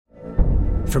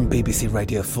From BBC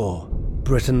Radio 4,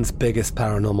 Britain's biggest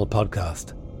paranormal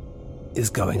podcast is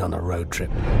going on a road trip.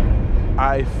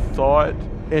 I thought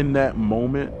in that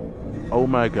moment, oh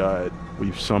my God,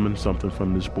 we've summoned something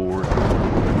from this board.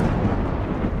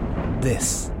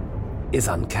 This is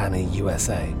Uncanny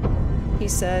USA. He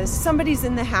says, somebody's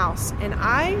in the house, and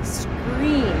I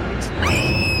screamed.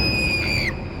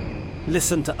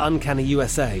 Listen to Uncanny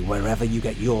USA wherever you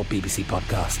get your BBC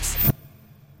podcasts,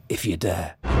 if you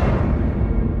dare.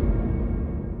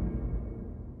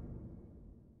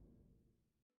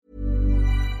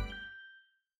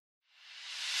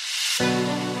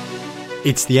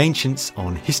 It's The Ancients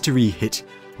on History Hit.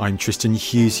 I'm Tristan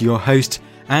Hughes, your host,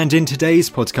 and in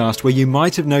today's podcast, where you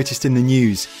might have noticed in the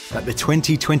news that the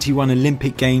 2021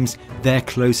 Olympic Games, they're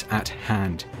close at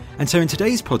hand. And so in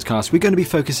today's podcast, we're going to be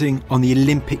focusing on the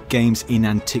Olympic Games in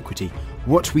antiquity,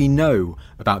 what we know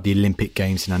about the Olympic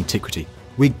Games in antiquity.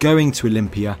 We're going to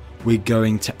Olympia, we're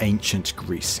going to ancient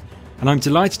Greece. And I'm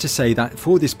delighted to say that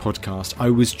for this podcast,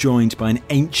 I was joined by an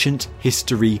ancient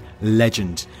history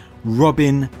legend,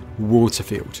 Robin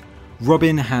Waterfield.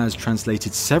 Robin has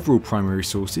translated several primary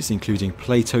sources, including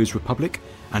Plato's Republic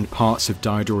and parts of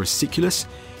Diodorus Siculus.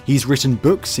 He's written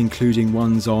books, including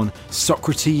ones on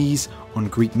Socrates, on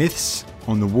Greek myths,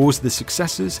 on the Wars of the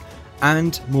Successors,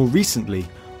 and more recently,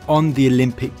 on the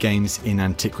Olympic Games in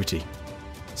antiquity.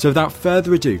 So without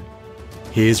further ado,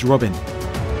 here's Robin.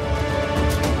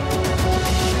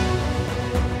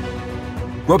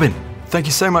 Robin, thank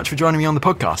you so much for joining me on the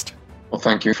podcast. Well,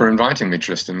 thank you for inviting me,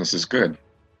 Tristan. This is good.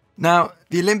 Now,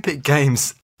 the Olympic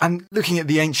Games, and looking at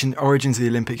the ancient origins of the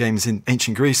Olympic Games in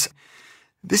ancient Greece,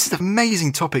 this is an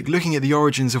amazing topic, looking at the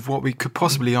origins of what we could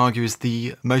possibly argue is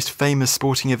the most famous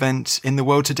sporting event in the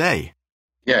world today.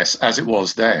 Yes, as it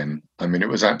was then. I mean, it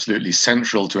was absolutely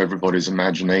central to everybody's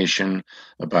imagination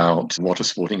about what a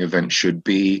sporting event should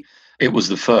be. It was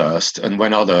the first, and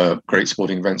when other great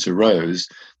sporting events arose,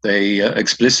 they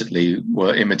explicitly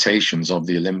were imitations of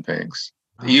the Olympics.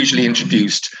 They usually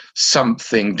introduced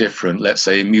something different, let's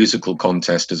say a musical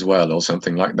contest as well, or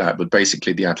something like that, but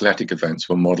basically the athletic events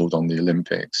were modelled on the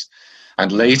Olympics.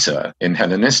 And later, in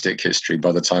Hellenistic history,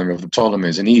 by the time of the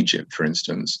Ptolemies in Egypt, for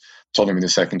instance, Ptolemy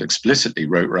II explicitly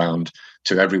wrote round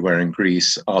to everywhere in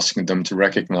Greece, asking them to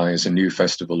recognize a new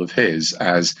festival of his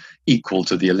as equal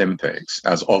to the Olympics,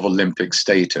 as of Olympic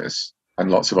status.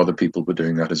 And lots of other people were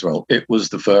doing that as well. It was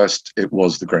the first, it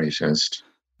was the greatest.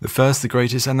 The first, the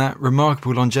greatest, and that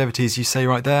remarkable longevity, as you say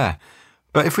right there.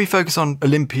 But if we focus on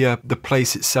Olympia, the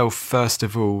place itself, first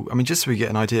of all, I mean, just so we get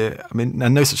an idea, I mean,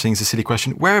 and no such thing as a silly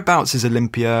question, whereabouts is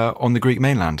Olympia on the Greek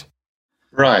mainland?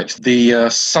 Right. The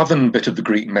southern bit of the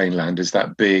Greek mainland is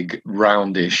that big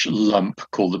roundish lump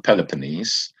called the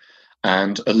Peloponnese,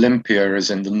 and Olympia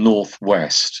is in the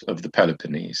northwest of the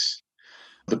Peloponnese.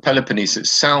 The Peloponnese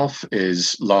itself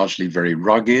is largely very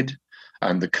rugged,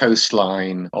 and the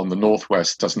coastline on the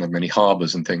northwest doesn't have many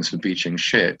harbours and things for beaching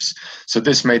ships. So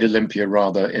this made Olympia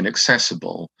rather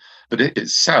inaccessible. But it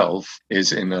itself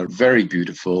is in a very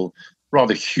beautiful,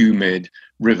 rather humid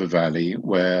river valley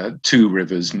where two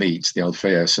rivers meet, the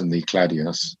Alpheus and the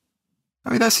Cladius.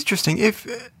 I mean, that's interesting. If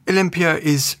Olympia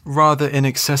is rather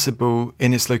inaccessible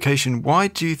in its location, why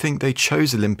do you think they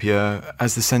chose Olympia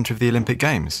as the centre of the Olympic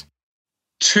Games?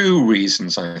 Two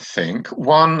reasons, I think.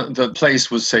 One, the place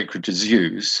was sacred to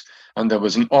Zeus, and there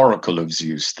was an oracle of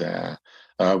Zeus there.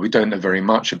 We don't know very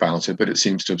much about it, but it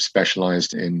seems to have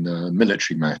specialized in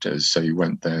military matters. So you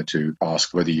went there to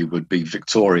ask whether you would be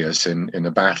victorious in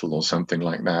a battle or something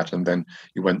like that. And then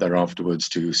you went there afterwards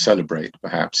to celebrate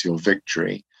perhaps your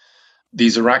victory.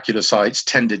 These oracular sites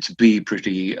tended to be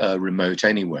pretty remote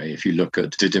anyway. If you look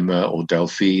at Didyma or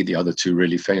Delphi, the other two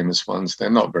really famous ones,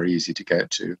 they're not very easy to get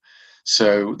to.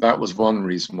 So that was one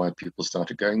reason why people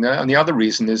started going there. And the other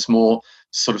reason is more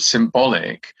sort of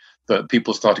symbolic, that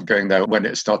people started going there when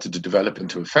it started to develop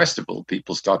into a festival.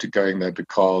 People started going there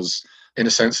because, in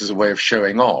a sense, as a way of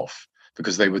showing off,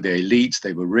 because they were the elite,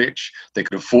 they were rich, they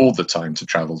could afford the time to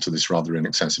travel to this rather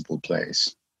inaccessible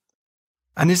place.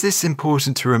 And is this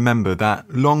important to remember, that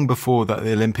long before that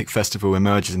the Olympic festival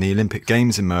emerges and the Olympic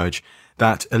Games emerge,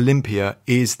 that Olympia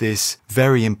is this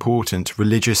very important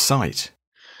religious site?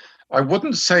 I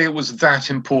wouldn't say it was that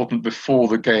important before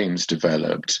the Games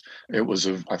developed. It was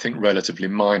of, I think, relatively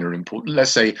minor importance,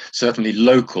 let's say certainly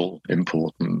local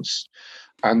importance.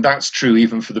 And that's true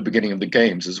even for the beginning of the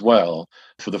Games as well.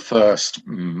 For the first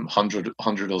 100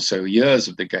 or so years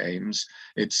of the Games,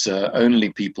 it's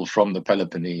only people from the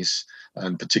Peloponnese,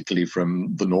 and particularly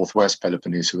from the northwest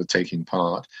Peloponnese, who were taking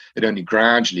part. It only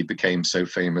gradually became so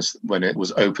famous when it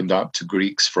was opened up to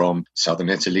Greeks from southern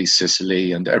Italy,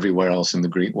 Sicily, and everywhere else in the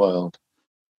Greek world.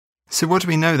 So what do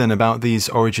we know then about these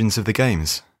origins of the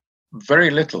games? Very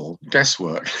little,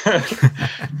 guesswork.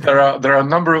 There are a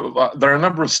number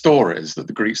of stories that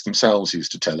the Greeks themselves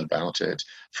used to tell about it.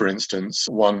 For instance,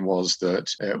 one was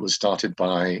that it was started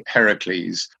by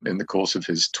Heracles in the course of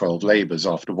his 12 labors.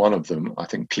 After one of them, I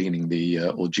think, cleaning the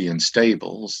Augean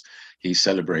stables, he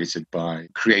celebrated by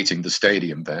creating the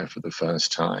stadium there for the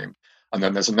first time. And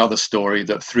then there's another story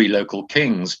that 3 local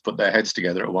kings put their heads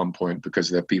together at one point because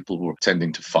their people were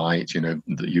tending to fight,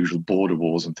 the usual border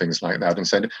wars and things like that, and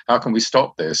said, how can we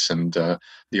stop this? And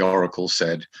the oracle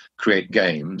said, create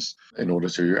games in order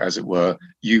to, as it were,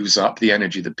 use up the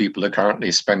energy that people are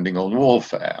currently spending on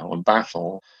warfare, on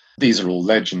battle. These are all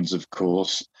legends, of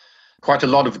course. Quite a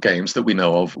lot of games that we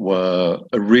know of were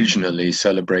originally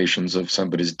celebrations of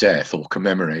somebody's death or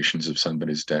commemorations of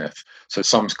somebody's death. So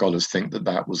some scholars think that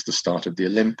that was the start of the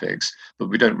Olympics, but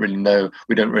we don't really know.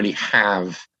 We don't really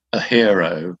have a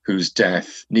hero whose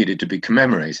death needed to be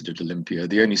commemorated at Olympia.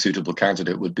 The only suitable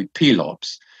candidate would be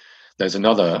Pelops. There's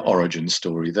another origin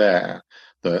story there,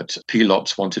 that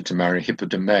Pelops wanted to marry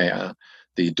Hippodamia,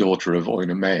 the daughter of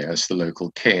Oenomaus, the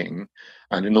local king.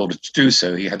 And in order to do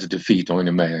so, he had to defeat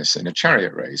Oenomaus in a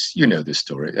chariot race. You know this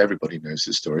story. Everybody knows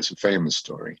this story. It's a famous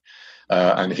story.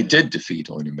 And he did defeat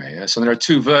Oenomaus. And there are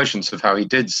 2 versions of how he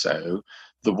did so.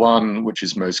 The one which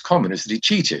is most common is that he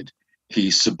cheated.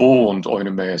 He suborned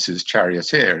Oenomaus'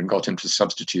 charioteer and got him to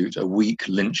substitute a weak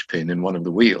linchpin in one of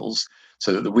the wheels,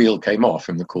 so that the wheel came off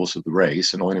in the course of the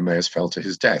race, and Oenomaus fell to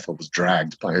his death, or was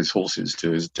dragged by his horses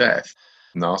to his death.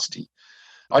 Nasty.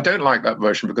 I don't like that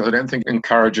version because I don't think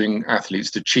encouraging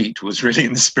athletes to cheat was really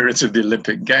in the spirit of the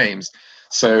Olympic Games.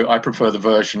 So I prefer the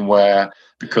version where,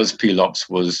 because Pelops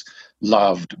was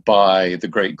loved by the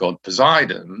great god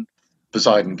Poseidon,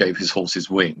 Poseidon gave his horses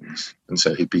wings, and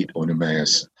so he beat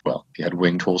Oenomaus. Well, he had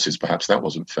winged horses, perhaps that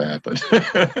wasn't fair, but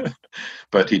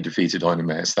but he defeated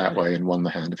Oenomaus that way and won the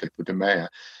hand of Hippodamia.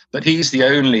 But he's the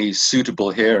only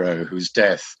suitable hero whose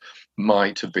death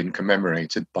might have been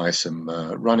commemorated by some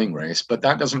running race, but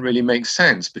that doesn't really make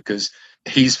sense because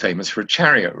he's famous for a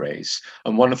chariot race.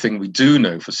 And one thing we do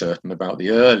know for certain about the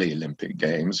early Olympic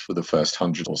Games for the first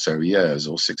 100 or so years,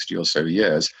 or 60 or so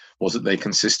years, was that they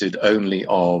consisted only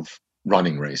of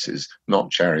running races, not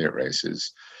chariot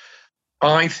races.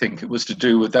 I think it was to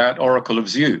do with that oracle of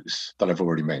Zeus that I've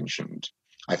already mentioned.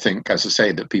 I think, as I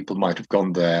say, that people might have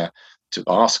gone there to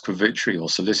ask for victory or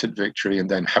solicit victory, and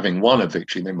then having won a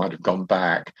victory, they might have gone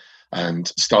back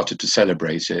and started to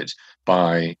celebrate it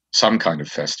by some kind of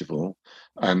festival.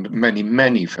 And many,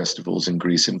 many festivals in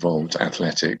Greece involved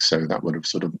athletics, so that would have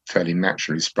sort of fairly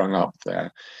naturally sprung up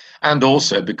there. And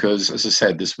also because, as I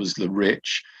said, this was the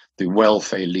rich, the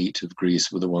wealth elite of Greece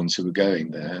were the ones who were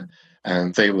going there.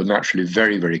 And they were naturally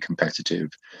very, very competitive.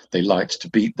 They liked to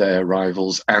beat their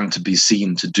rivals and to be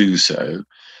seen to do so.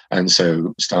 And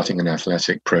so starting an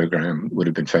athletic program would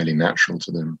have been fairly natural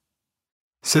to them.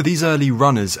 So these early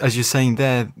runners, as you're saying,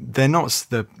 they're not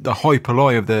the hoi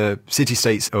polloi of the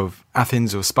city-states of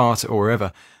Athens or Sparta or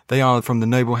wherever. They are from the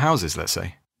noble houses, let's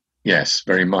say. Yes,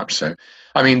 very much so.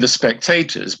 I mean, the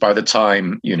spectators, by the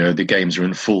time, the games are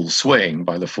in full swing,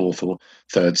 by the 4th or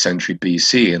 3rd century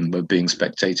BC, and were being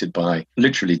spectated by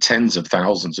literally tens of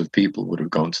thousands of people would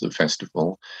have gone to the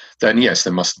festival, then yes,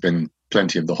 there must have been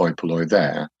plenty of the hoi polloi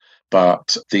there.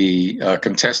 But the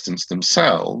contestants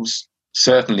themselves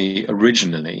certainly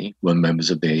originally were members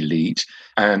of the elite,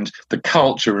 and the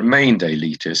culture remained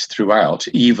elitist throughout,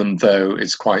 even though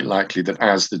it's quite likely that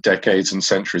as the decades and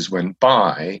centuries went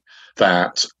by,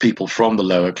 that people from the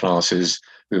lower classes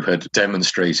who had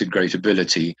demonstrated great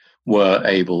ability were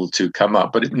able to come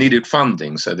up. But it needed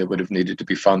funding, so they would have needed to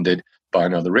be funded by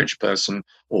another rich person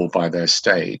or by their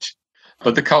state.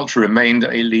 But the culture remained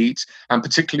elite, and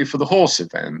particularly for the horse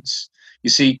events. You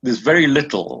see, there's very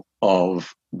little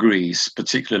of Greece,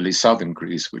 particularly southern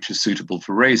Greece, which is suitable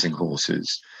for raising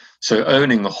horses. So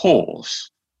owning a horse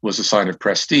was a sign of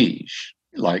prestige,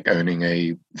 like owning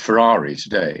a Ferrari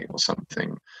today or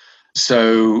something.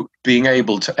 So being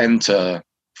able to enter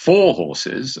 4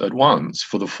 horses at once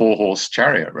for the 4-horse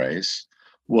chariot race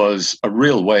was a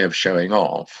real way of showing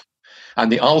off.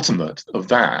 And the ultimate of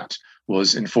that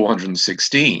was in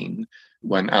 416,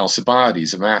 when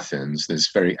Alcibiades of Athens, this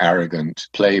very arrogant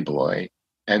playboy,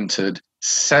 entered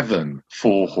 7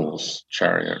 4-horse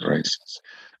chariot races.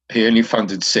 He only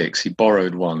funded 6. He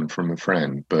borrowed 1 from a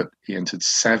friend, but he entered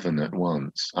 7 at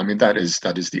once. I mean, that is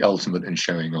the ultimate in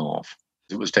showing off.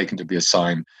 It was taken to be a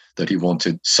sign that he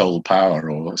wanted sole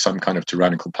power or some kind of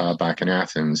tyrannical power back in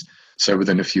Athens. So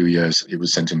within a few years, he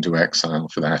was sent into exile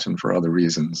for that and for other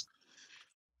reasons.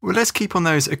 Well, let's keep on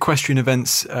those equestrian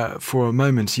events for a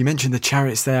moment. You mentioned the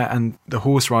chariots there and the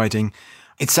horse riding.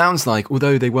 It sounds like,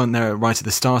 although they weren't there right at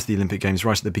the start of the Olympic Games,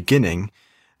 right at the beginning,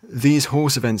 these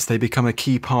horse events, they become a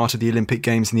key part of the Olympic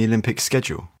Games and the Olympic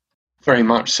schedule. Very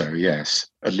much so, yes,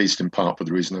 at least in part for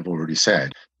the reason I've already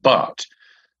said. But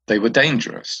they were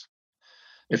dangerous.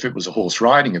 If it was a horse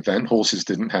riding event, horses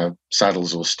didn't have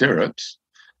saddles or stirrups,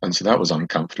 and so that was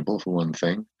uncomfortable for one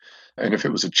thing. And if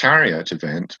it was a chariot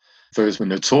event, those were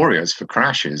notorious for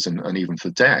crashes and even for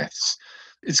deaths.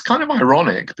 It's kind of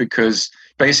ironic because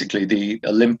basically the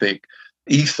Olympic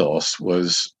ethos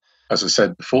was, as I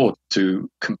said before, to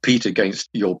compete against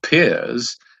your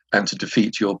peers and to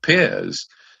defeat your peers.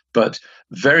 But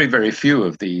very, very few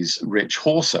of these rich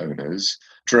horse owners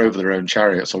drove their own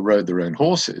chariots or rode their own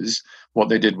horses. What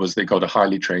they did was they got a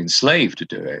highly trained slave to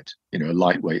do it, a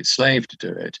lightweight slave to do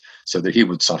it, so that he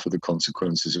would suffer the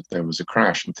consequences if there was a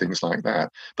crash and things like that.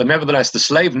 But nevertheless, the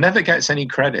slave never gets any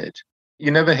credit.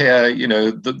 You never hear,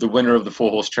 the winner of the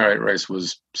 4-horse chariot race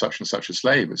was such and such a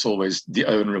slave. It's always the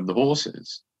owner of the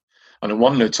horses. And on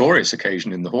one notorious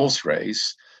occasion in the horse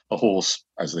race, a horse,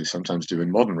 as they sometimes do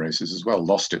in modern races as well,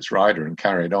 lost its rider and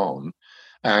carried on.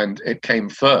 And it came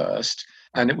first.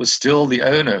 And it was still the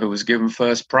owner who was given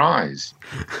first prize,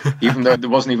 even though there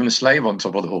wasn't even a slave on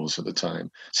top of the horse at the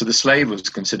time. So the slave was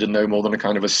considered no more than a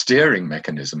kind of a steering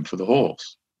mechanism for the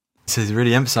horse. So it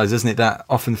really emphasises, doesn't it, that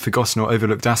often forgotten or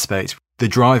overlooked aspect, the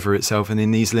driver itself, and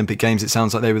in these Olympic Games, it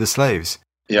sounds like they were the slaves.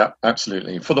 Yeah,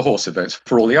 absolutely. For the horse events.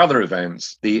 For all the other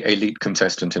events, the elite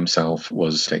contestant himself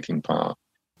was taking part.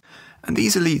 And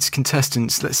these elite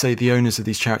contestants, let's say the owners of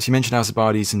these chariots, you mentioned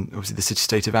Alcibiades and obviously the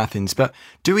city-state of Athens, but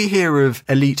do we hear of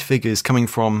elite figures coming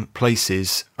from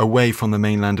places away from the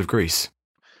mainland of Greece?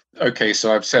 Okay,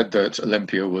 so I've said that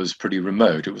Olympia was pretty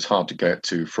remote. It was hard to get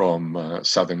to from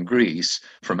southern Greece.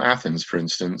 From Athens, for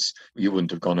instance, you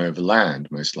wouldn't have gone over land,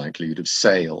 most likely. You'd have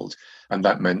sailed. And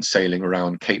that meant sailing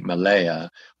around Cape Malea,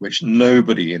 which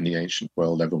nobody in the ancient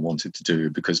world ever wanted to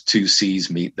do because 2 seas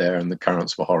meet there and the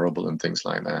currents were horrible and things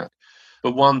like that.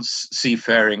 But once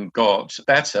seafaring got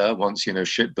better, once,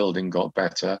 shipbuilding got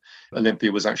better,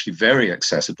 Olympia was actually very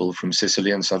accessible from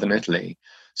Sicily and southern Italy.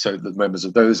 So the members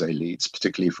of those elites,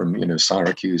 particularly from,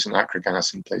 Syracuse and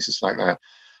Acragas and places like that,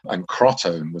 and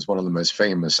Crotone was one of the most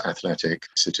famous athletic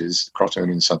cities,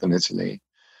 Crotone in southern Italy.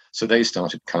 So they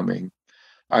started coming.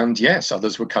 And yes,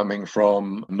 others were coming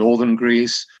from northern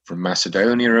Greece, from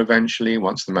Macedonia eventually,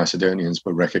 once the Macedonians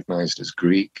were recognized as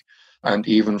Greek, and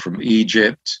even from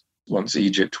Egypt, once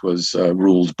Egypt was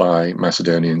ruled by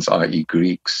Macedonians, i.e.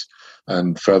 Greeks,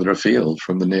 and further afield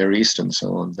from the Near East and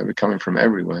so on. They were coming from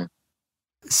everywhere.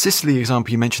 Sicily,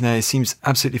 example you mentioned there, seems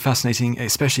absolutely fascinating,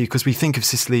 especially because we think of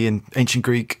Sicily in ancient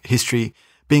Greek history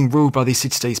being ruled by these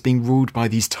city-states, being ruled by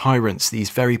these tyrants, these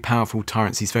very powerful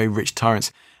tyrants, these very rich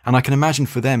tyrants. And I can imagine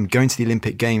for them, going to the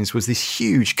Olympic Games was this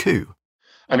huge coup.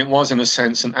 And it was, in a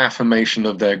sense, an affirmation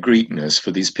of their Greekness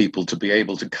for these people to be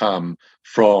able to come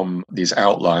from these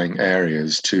outlying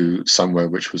areas to somewhere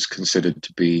which was considered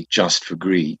to be just for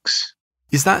Greeks.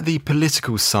 Is that the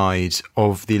political side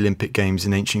of the Olympic Games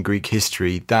in ancient Greek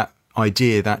history, that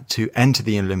idea that to enter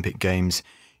the Olympic Games,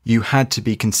 you had to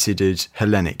be considered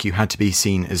Hellenic, you had to be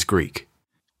seen as Greek?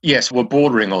 Yes, we're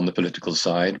bordering on the political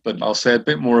side, but I'll say a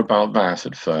bit more about that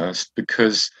at first,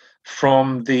 because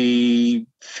from the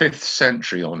 5th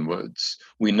century onwards,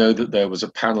 we know that there was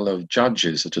a panel of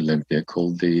judges at Olympia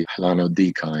called the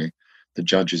Hellanodikai, the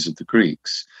judges of the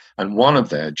Greeks. And one of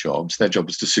their jobs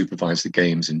was to supervise the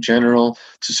games in general,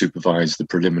 to supervise the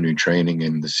preliminary training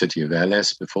in the city of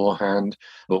Elis beforehand.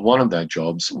 But one of their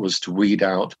jobs was to weed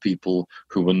out people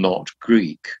who were not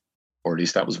Greek, or at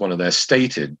least that was one of their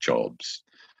stated jobs.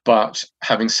 But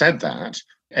having said that,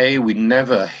 we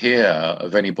never hear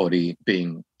of anybody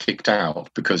being kicked out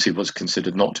because he was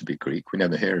considered not to be Greek. We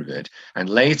never hear of it. And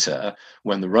later,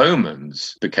 when the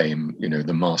Romans became,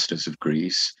 the masters of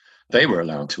Greece, they were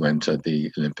allowed to enter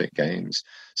the Olympic Games.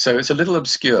 So it's a little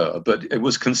obscure, but it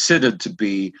was considered to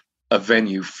be a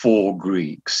venue for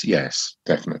Greeks. Yes,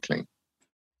 definitely.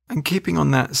 And keeping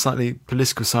on that slightly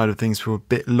political side of things for a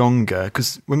bit longer,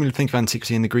 because when we think of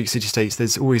antiquity in the Greek city-states,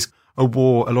 there's always a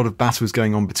war, a lot of battles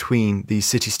going on between these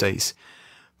city-states.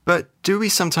 But do we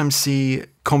sometimes see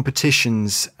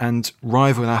competitions and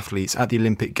rival athletes at the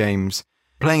Olympic Games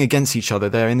playing against each other?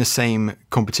 They're in the same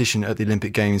competition at the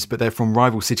Olympic Games, but they're from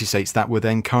rival city-states that were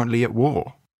then currently at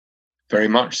war. Very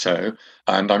much so.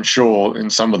 And I'm sure in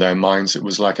some of their minds it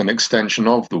was like an extension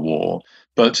of the war.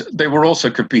 But they were also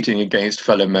competing against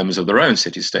fellow members of their own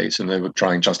city-states, and they were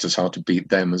trying just as hard to beat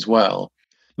them as well.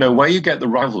 Now, where you get the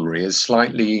rivalry is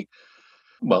slightly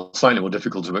more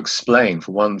difficult to explain,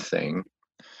 for one thing.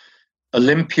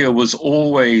 Olympia was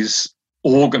always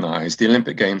organized, the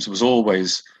Olympic Games was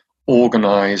always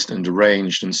organized and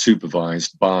arranged and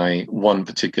supervised by one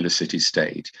particular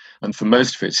city-state. And for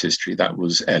most of its history, that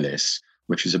was Elis,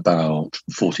 which is about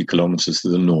 40 kilometers to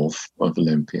the north of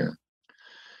Olympia.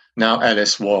 Now,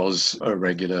 Elis was a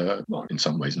regular, well, in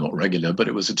some ways not regular, but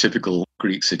it was a typical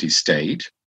Greek city-state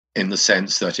in the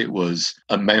sense that it was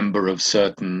a member of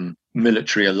certain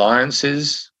military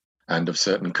alliances and of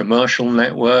certain commercial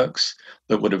networks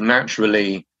that would have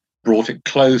naturally brought it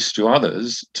close to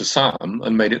others, to some,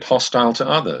 and made it hostile to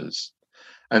others.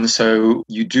 And so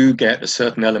you do get a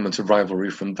certain element of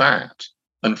rivalry from that.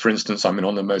 And for instance, on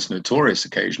the most notorious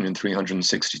occasion in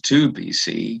 362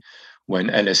 BC, when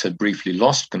Elis had briefly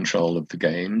lost control of the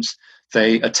games,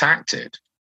 they attacked it.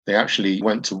 They actually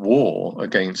went to war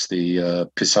against the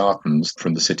Pisatans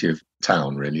from the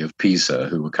town of Pisa,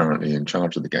 who were currently in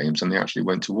charge of the games, and they actually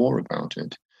went to war about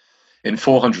it. In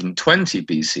 420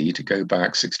 BC, to go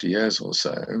back 60 years or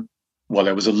so, well,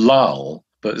 there was a lull,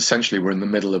 but essentially we're in the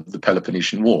middle of the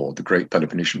Peloponnesian War, the Great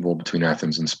Peloponnesian War between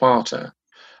Athens and Sparta.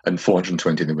 And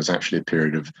 420, there was actually a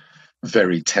period of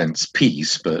very tense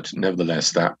peace, but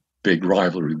nevertheless, that big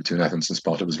rivalry between Athens and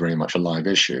Sparta was very much a live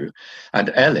issue. And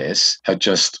Elis had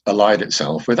just allied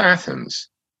itself with Athens.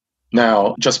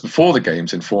 Now, just before the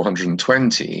games in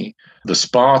 420, the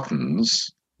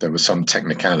Spartans, there was some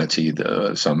technicality,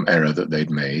 some error that they'd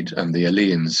made, and the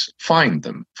Eleans fined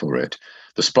them for it.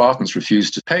 The Spartans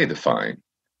refused to pay the fine,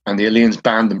 and the Eleans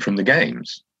banned them from the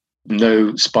games.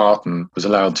 No Spartan was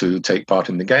allowed to take part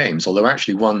in the games, although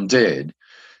actually one did,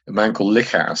 a man called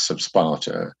Lichas of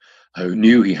Sparta, who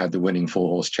knew he had the winning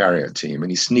four-horse chariot team,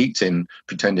 and he sneaked in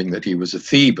pretending that he was a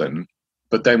Theban.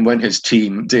 But then when his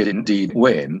team did indeed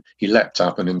win, he leapt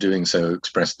up and in doing so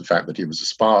expressed the fact that he was a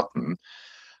Spartan.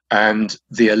 And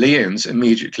the Eleans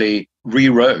immediately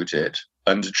rewrote it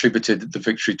and attributed the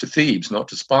victory to Thebes, not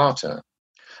to Sparta.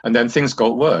 And then things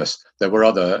got worse. There were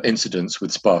other incidents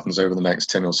with Spartans over the next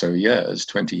 10 or so years,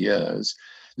 20 years,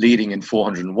 leading in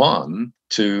 401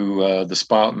 to the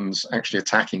Spartans actually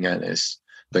attacking Elis.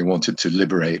 They wanted to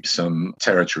liberate some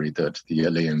territory that the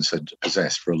Eleans had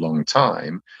possessed for a long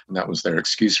time, and that was their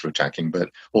excuse for attacking. But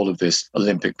all of this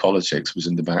Olympic politics was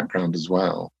in the background as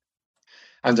well.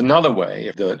 And another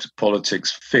way that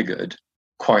politics figured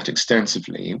quite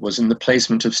extensively was in the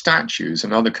placement of statues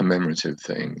and other commemorative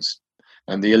things.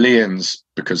 And the Eleans,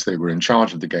 because they were in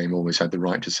charge of the game, always had the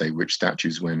right to say which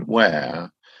statues went where.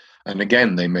 And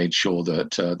again, they made sure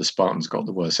that the Spartans got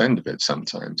the worst end of it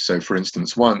sometimes. So, for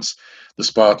instance, once the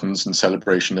Spartans, in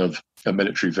celebration of a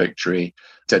military victory,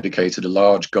 dedicated a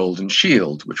large golden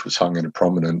shield, which was hung in a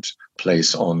prominent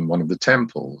place on one of the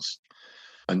temples.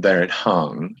 And there it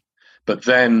hung. But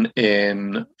then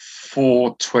in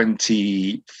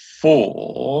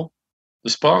 424, the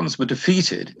Spartans were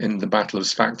defeated in the Battle of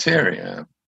Sphacteria,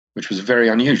 which was very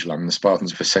unusual. The Spartans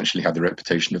have essentially had the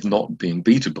reputation of not being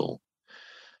beatable.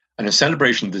 And in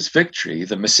celebration of this victory,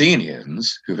 the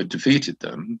Messenians, who had defeated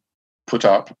them, put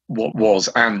up what was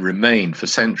and remained for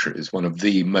centuries one of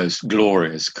the most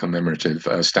glorious commemorative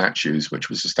statues, which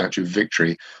was a statue of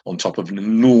Victory on top of an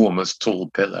enormous tall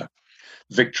pillar.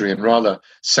 Victory in rather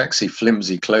sexy,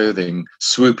 flimsy clothing,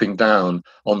 swooping down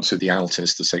onto the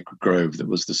Altis, the sacred grove that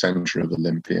was the center of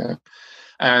Olympia.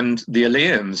 And the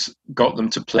Eleans got them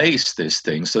to place this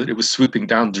thing so that it was swooping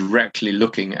down directly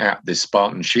looking at this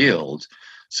Spartan shield.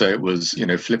 So it was,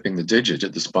 flipping the digit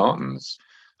at the Spartans.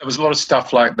 There was a lot of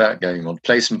stuff like that going on,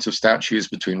 placement of statues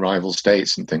between rival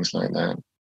states and things like that.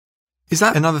 Is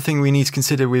that another thing we need to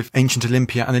consider with ancient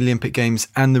Olympia and Olympic Games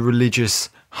and the religious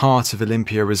heart of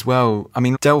Olympia as well?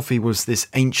 Delphi was this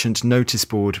ancient notice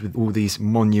board with all these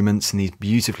monuments and these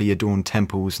beautifully adorned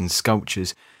temples and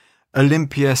sculptures.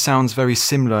 Olympia sounds very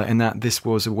similar in that this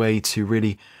was a way to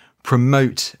really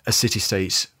promote a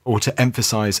city-state or to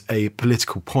emphasize a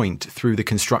political point through the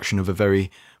construction of a very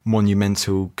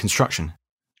monumental construction.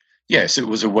 Yes, it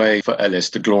was a way for Elis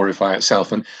to glorify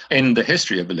itself. And in the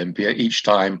history of Olympia, each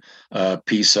time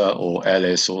Pisa or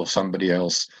Elis or somebody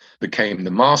else became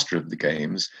the master of the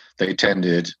games, they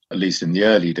tended, at least in the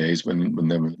early days when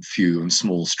there were few and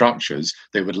small structures,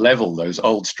 they would level those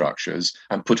old structures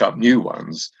and put up new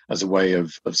ones as a way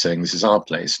of saying, this is our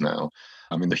place now.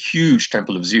 The huge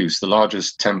Temple of Zeus, the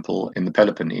largest temple in the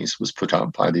Peloponnese, was put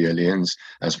up by the Eleans,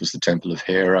 as was the Temple of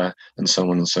Hera, and so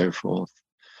on and so forth.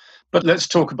 But let's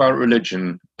talk about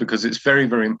religion, because it's very,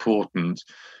 very important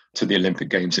to the Olympic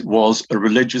Games. It was a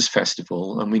religious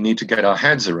festival, and we need to get our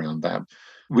heads around that.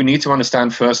 We need to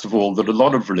understand, first of all, that a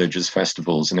lot of religious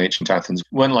festivals in ancient Athens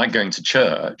weren't like going to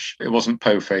church. It wasn't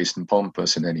po-faced and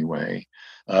pompous in any way.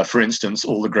 For instance,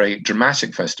 all the great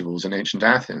dramatic festivals in ancient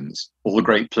Athens, all the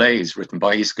great plays written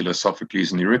by Aeschylus,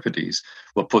 Sophocles, and Euripides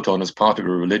were put on as part of a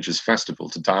religious festival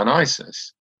to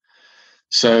Dionysus.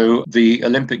 So the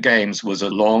Olympic Games was a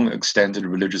long, extended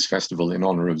religious festival in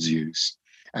honor of Zeus.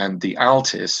 And the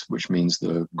Altis, which means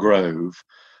the grove,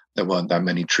 there weren't that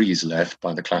many trees left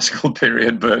by the classical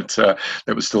period, but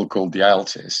it was still called the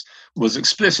Altis, was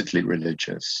explicitly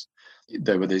religious.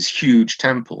 There were these huge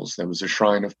temples. There was a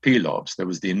shrine of Pelops. There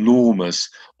was the enormous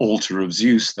altar of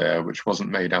Zeus there, which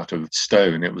wasn't made out of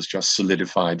stone. It was just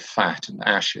solidified fat and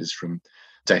ashes from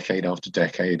decade after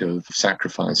decade of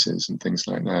sacrifices and things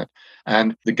like that.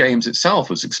 And the games itself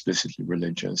was explicitly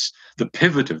religious. The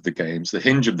pivot of the games, the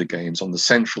hinge of the games on the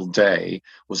central day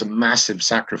was a massive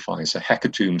sacrifice, a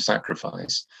hecatomb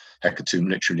sacrifice. Hecatomb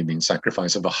literally means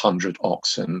sacrifice of 100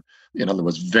 oxen. In other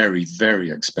words, very,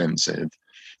 very expensive.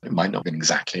 It might not have been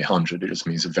exactly 100, it just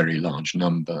means a very large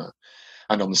number.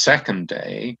 And on the second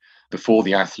day, before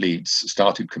the athletes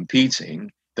started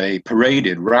competing, they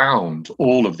paraded round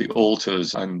all of the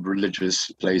altars and religious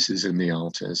places in the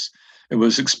Altis. It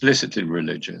was explicitly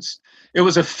religious. It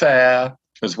was a fair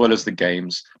as well as the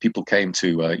games. People came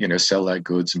to, sell their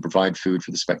goods and provide food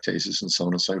for the spectators and so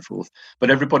on and so forth.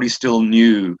 But everybody still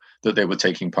knew that they were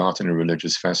taking part in a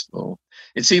religious festival.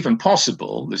 It's even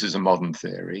possible, this is a modern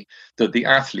theory, that the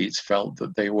athletes felt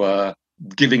that they were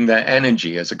giving their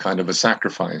energy as a kind of a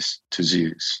sacrifice to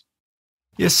Zeus.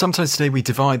 Yes, sometimes today we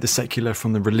divide the secular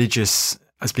from the religious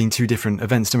as being two different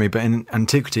events, don't we? But in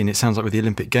antiquity, and it sounds like with the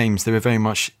Olympic Games, they were very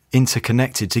much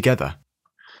interconnected together.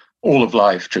 All of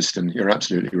life, Tristan, you're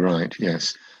absolutely right,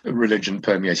 yes. Religion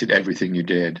permeated everything you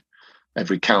did.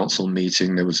 Every council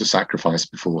meeting, there was a sacrifice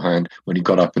beforehand. When you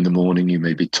got up in the morning, you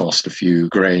maybe tossed a few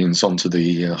grains onto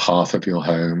the hearth of your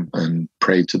home and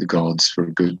prayed to the gods for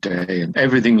a good day. And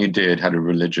everything you did had a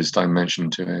religious dimension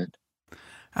to it.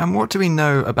 And what do we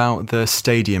know about the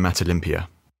stadium at Olympia?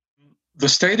 The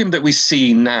stadium that we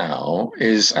see now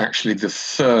is actually the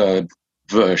third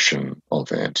version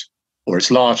of it, or it's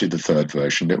largely the third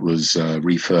version. It was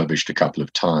refurbished a couple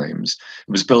of times.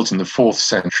 It was built in the 4th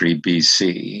century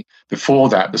BC. Before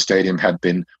that, the stadium had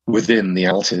been within the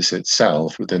Altis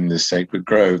itself, within this sacred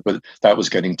grove, but that was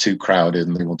getting too crowded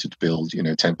and they wanted to build,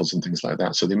 temples and things like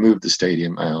that. So they moved the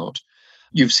stadium out.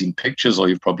 You've seen pictures or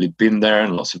you've probably been there,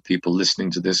 and lots of people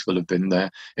listening to this will have been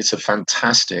there. It's a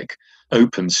fantastic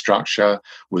open structure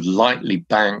with lightly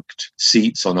banked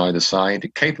seats on either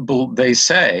side, capable, they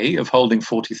say, of holding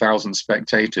 40,000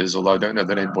 spectators, although I don't know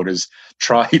that anybody's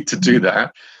tried to do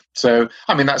that. So,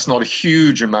 that's not a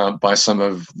huge amount by some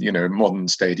of, modern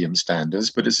stadium standards,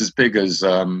 but it's as big as,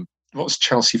 what's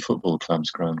Chelsea Football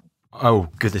Club's ground? Oh,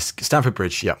 goodness, Stamford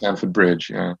Bridge, yeah. Stamford Bridge,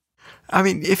 yeah.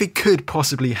 If it could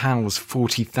possibly house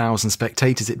 40,000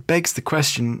 spectators, it begs the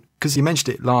question, because you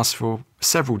mentioned it lasts for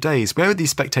several days, where would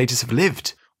these spectators have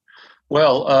lived?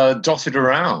 Well, dotted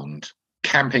around,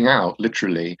 camping out,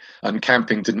 literally. And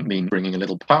camping didn't mean bringing a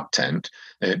little pup tent.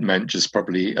 It meant just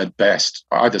probably, at best,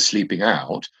 either sleeping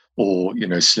out or,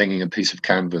 slinging a piece of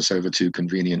canvas over 2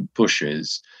 convenient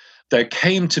bushes. There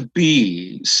came to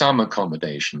be some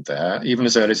accommodation there. Even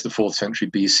as early as the 4th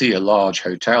century BC, a large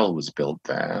hotel was built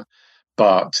there.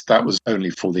 But that was only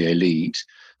for the elite,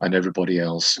 and everybody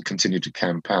else continued to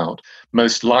camp out.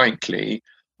 Most likely,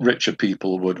 richer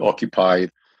people would occupy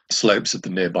slopes of the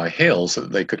nearby hills so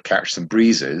that they could catch some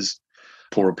breezes.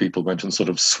 Poorer people went and sort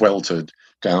of sweltered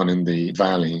down in the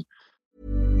valley.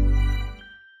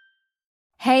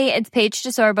 Hey, it's Paige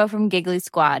DeSorbo from Giggly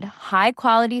Squad. High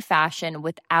quality fashion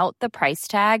without the price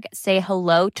tag. Say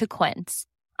hello to Quince.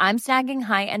 I'm snagging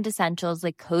high-end essentials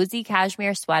like cozy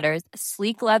cashmere sweaters,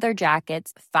 sleek leather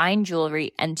jackets, fine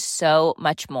jewelry, and so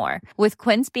much more. With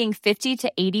Quince being 50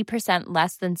 to 80%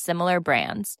 less than similar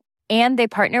brands. And they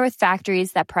partner with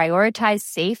factories that prioritize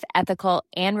safe, ethical,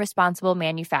 and responsible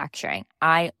manufacturing.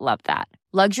 I love that.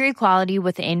 Luxury quality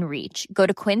within reach. Go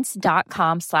to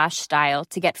quince.com/style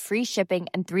to get free shipping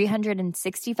and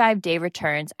 365-day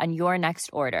returns on your next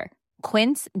order.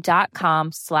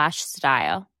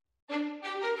 Quince.com/style.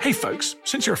 Hey folks,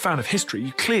 since you're a fan of history,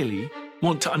 you clearly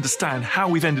want to understand how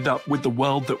we've ended up with the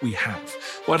world that we have.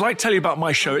 Well, I'd like to tell you about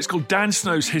my show. It's called Dan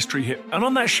Snow's History Hit. And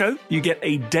on that show, you get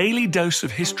a daily dose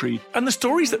of history and the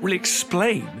stories that really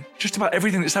explain just about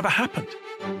everything that's ever happened.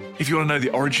 If you want to know the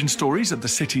origin stories of the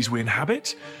cities we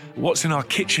inhabit, what's in our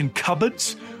kitchen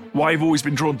cupboards, why we've always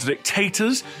been drawn to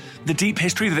dictators, the deep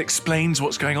history that explains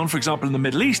what's going on, for example, in the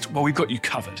Middle East, well, we've got you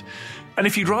covered. And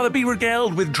if you'd rather be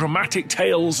regaled with dramatic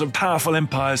tales of powerful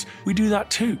empires, we do that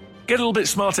too. Get a little bit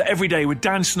smarter every day with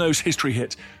Dan Snow's History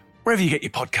Hit, wherever you get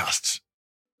your podcasts.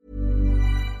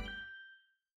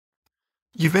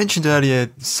 You've mentioned earlier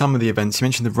some of the events. You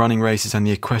mentioned the running races and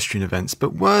the equestrian events,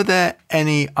 but were there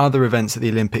any other events at the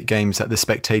Olympic Games that the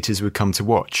spectators would come to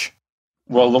watch?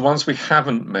 Well, the ones we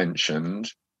haven't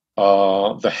mentioned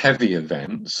are the heavy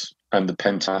events and the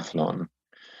pentathlon.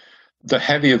 The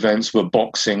heavy events were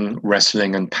boxing,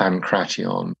 wrestling, and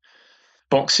pankration.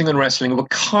 Boxing and wrestling were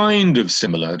kind of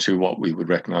similar to what we would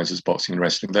recognize as boxing and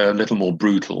wrestling. They're a little more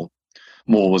brutal.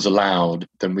 More was allowed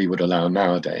than we would allow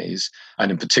nowadays.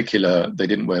 And in particular, they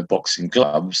didn't wear boxing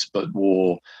gloves, but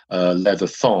wore leather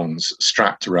thongs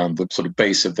strapped around the sort of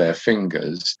base of their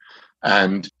fingers.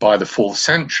 And by the 4th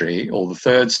century or the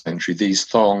 3rd century, these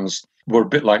thongs were a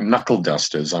bit like knuckle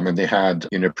dusters. I mean, they had,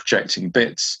 projecting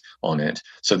bits on it,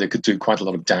 so they could do quite a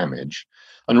lot of damage.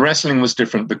 And wrestling was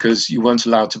different because you weren't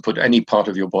allowed to put any part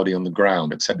of your body on the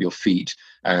ground except your feet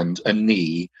and a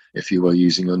knee, if you were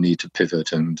using your knee to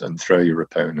pivot and throw your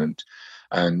opponent.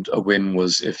 And a win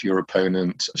was if your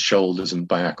opponent's shoulders and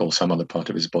back or some other part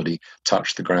of his body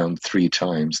touched the ground 3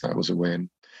 times, that was a win.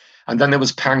 And then there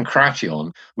was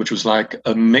pankration, which was like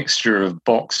a mixture of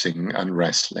boxing and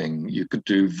wrestling. You could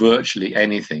do virtually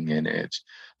anything in it.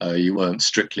 You weren't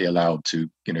strictly allowed to,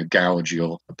 gouge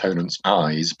your opponent's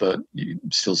eyes, but you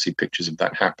still see pictures of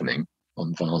that happening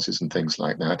on vases and things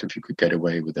like that, if you could get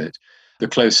away with it. The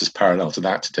closest parallel to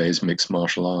that today is mixed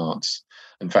martial arts.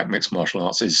 In fact, mixed martial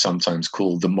arts is sometimes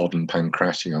called the modern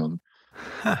pankration.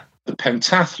 Huh. The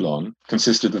pentathlon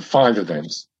consisted of 5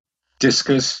 events: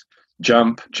 discus,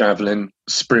 jump, javelin,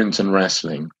 sprint, and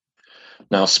wrestling.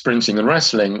 Now, sprinting and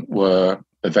wrestling were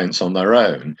events on their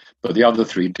own, but the other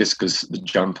 3, discus, the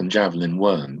jump, and javelin,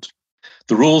 weren't.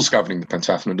 The rules governing the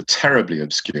pentathlon are terribly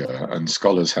obscure, and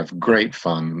scholars have great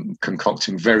fun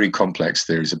concocting very complex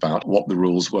theories about what the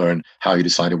rules were and how you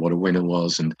decided what a winner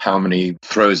was and how many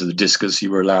throws of the discus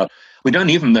you were allowed. We don't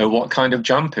even know what kind of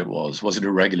jump it was. Was it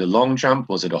a regular long jump?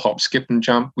 Was it a hop, skip, and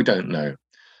jump? We don't know.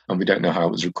 And we don't know how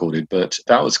it was recorded, but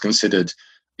that was considered,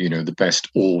 the best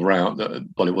all-round,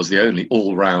 well, it was the only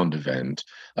all-round event,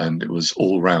 and it was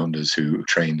all-rounders who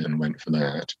trained and went for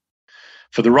that.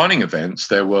 For the running events,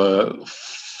 there were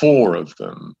 4 of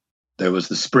them. There was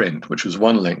the sprint, which was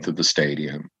 1 length of the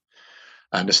stadium,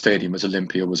 and a stadium at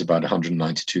Olympia was about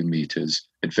 192 meters.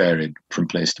 It varied from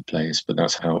place to place, but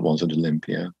that's how it was at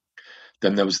Olympia.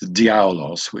 Then there was the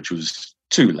diaulos, which was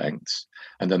 2 lengths,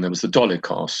 and then there was the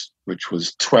dolikos, which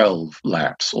was 12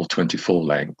 laps or 24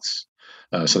 lengths.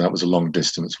 So that was a long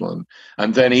distance one.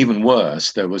 And then even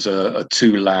worse, there was a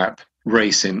 2-lap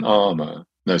race in armor.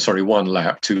 No, sorry, 1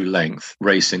 lap, 2 length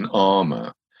race in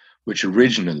armor, which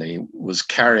originally was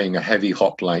carrying a heavy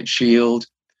hoplite shield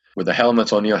with a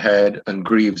helmet on your head and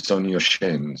greaves on your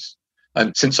shins.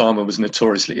 And since armor was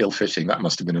notoriously ill-fitting, that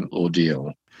must have been an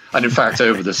ordeal. And in fact,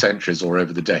 over the centuries or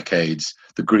over the decades,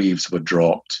 the greaves were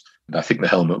dropped. And I think the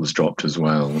helmet was dropped as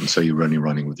well. And so you were only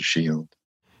running with a shield.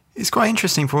 It's quite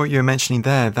interesting from what you were mentioning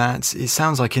there that it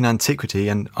sounds like in antiquity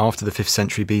and after the 5th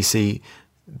century BC,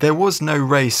 there was no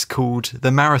race called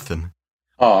the marathon.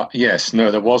 Yes,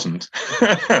 no, there wasn't.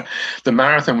 The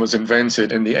marathon was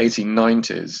invented in the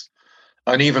 1890s.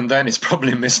 And even then, it's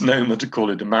probably a misnomer to call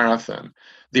it a marathon.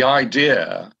 The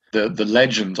idea, the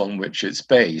legend on which it's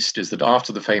based, is that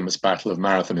after the famous Battle of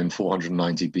Marathon in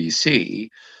 490 BC,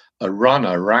 a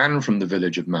runner ran from the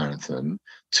village of Marathon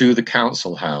to the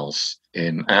council house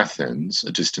in Athens,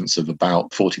 a distance of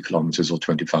about 40 kilometers or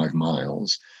 25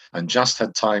 miles, and just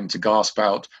had time to gasp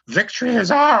out, "Victory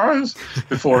is ours,"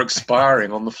 before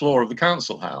expiring on the floor of the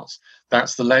council house.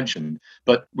 That's the legend.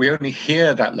 But we only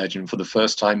hear that legend for the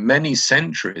first time many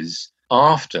centuries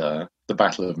after the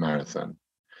Battle of Marathon.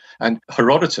 And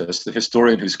Herodotus, the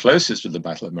historian who's closest to the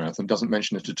Battle of Marathon, doesn't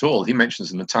mention it at all. He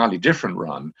mentions an entirely different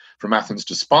run from Athens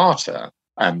to Sparta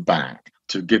and back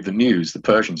to give the news, the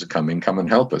Persians are coming, come and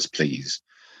help us, please,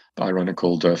 by a runner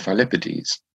called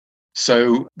Philippides.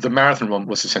 So the marathon run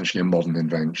was essentially a modern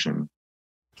invention.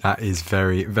 That is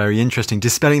very, very interesting.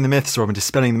 Dispelling the myths, Robin,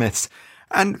 dispelling the myths.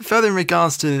 And further in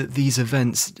regards to these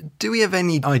events, do we have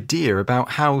any idea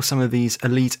about how some of these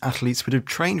elite athletes would have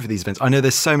trained for these events? I know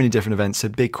there's so many different events, a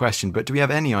big question, but do we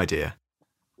have any idea?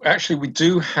 Actually, we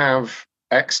do have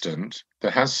extant,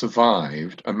 that has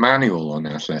survived, a manual on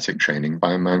athletic training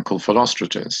by a man called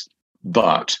Philostratus.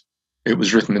 But it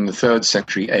was written in the 3rd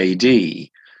century AD.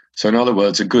 So in other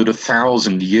words, a good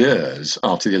 1,000 years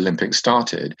after the Olympics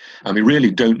started. And we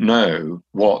really don't know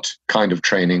what kind of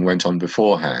training went on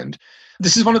beforehand.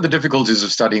 This is one of the difficulties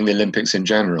of studying the Olympics in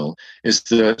general, is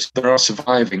that there are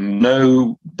surviving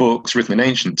no books written in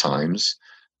ancient times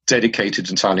dedicated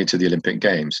entirely to the Olympic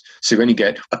Games. So you only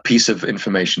get a piece of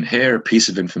information here, a piece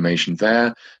of information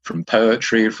there, from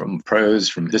poetry, from prose,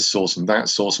 from this source and that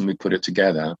source, and we put it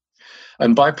together.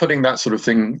 And by putting that sort of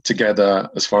thing together,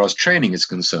 as far as training is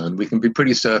concerned, we can be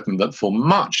pretty certain that for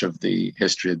much of the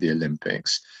history of the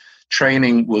Olympics,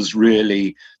 training was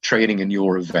really training in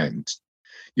your event.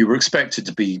 You were expected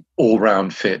to be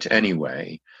all-round fit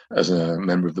anyway. As a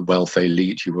member of the wealth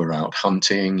elite, you were out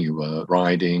hunting, you were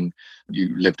riding,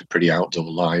 you lived a pretty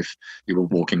outdoor life. You were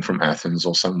walking from Athens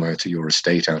or somewhere to your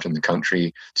estate out in the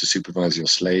country to supervise your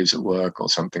slaves at work or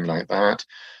something like that.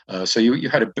 So you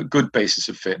had a good basis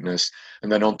of fitness.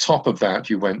 And then on top of that,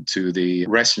 you went to the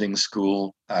wrestling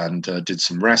school and did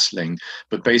some wrestling.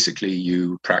 But basically,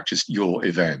 you practiced your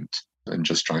event and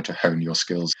just tried to hone your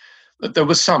skills. There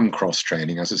was some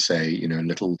cross-training, as I say,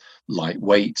 little light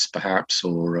weights perhaps,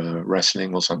 or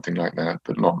wrestling or something like that,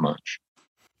 but not much.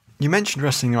 You mentioned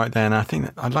wrestling right there, and I think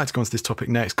that I'd like to go on to this topic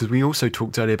next, because we also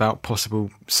talked earlier about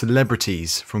possible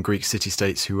celebrities from Greek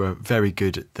city-states who were very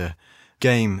good at the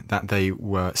game that they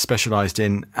were specialised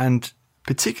in, and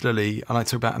particularly I'd like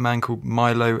to talk about a man called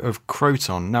Milo of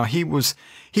Croton. Now, he was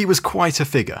quite a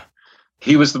figure.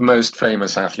 He was the most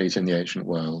famous athlete in the ancient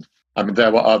world. I mean,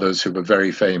 there were others who were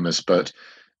very famous, but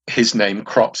his name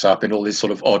crops up in all these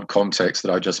sort of odd contexts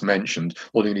that I just mentioned.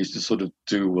 All you needed to sort of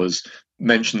do was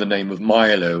mention the name of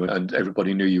Milo, and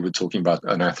everybody knew you were talking about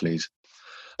an athlete.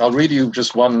 I'll read you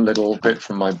just one little bit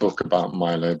from my book about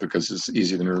Milo, because it's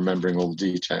easier than remembering all the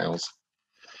details.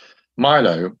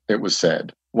 Milo, it was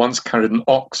said, once carried an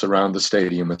ox around the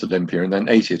stadium at Olympia and then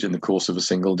ate it in the course of a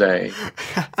single day.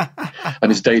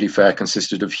 And his daily fare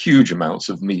consisted of huge amounts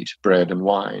of meat, bread, and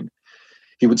wine.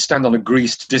 He would stand on a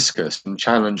greased discus and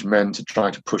challenge men to try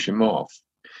to push him off.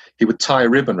 He would tie a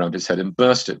ribbon round his head and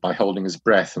burst it by holding his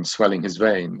breath and swelling his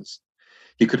veins.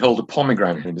 He could hold a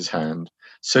pomegranate in his hand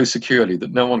so securely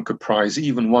that no one could prise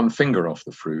even one finger off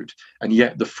the fruit, and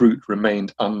yet the fruit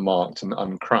remained unmarked and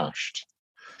uncrushed.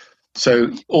 So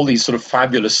all these sort of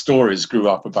fabulous stories grew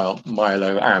up about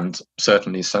Milo and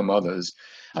certainly some others,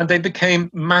 and they became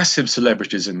massive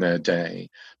celebrities in their day.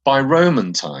 By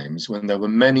Roman times, when there were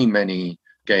many, many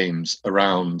games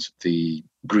around the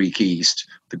Greek East,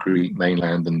 the Greek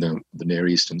mainland and the Near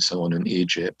East and so on in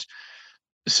Egypt,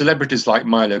 celebrities like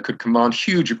Milo could command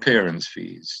huge appearance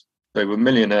fees. They were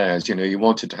millionaires, you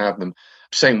wanted to have them,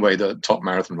 same way that top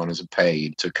marathon runners are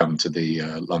paid to come to the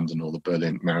London or the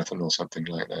Berlin Marathon or something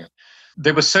like that.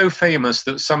 They were so famous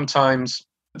that sometimes,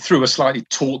 through a slightly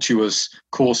tortuous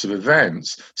course of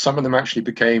events, some of them actually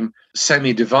became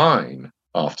semi-divine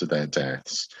after their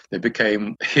deaths. They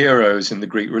became heroes in the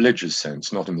Greek religious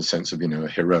sense, not in the sense of, a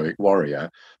heroic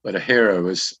warrior, but a hero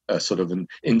as a sort of an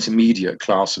intermediate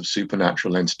class of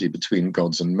supernatural entity between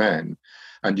gods and men.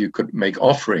 And you could make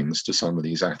offerings to some of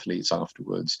these athletes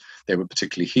afterwards. They were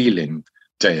particularly healing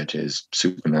deities,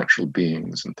 supernatural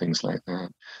beings and things like that.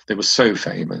 They were so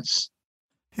famous.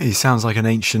 He sounds like an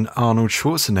ancient Arnold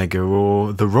Schwarzenegger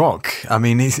or The Rock. I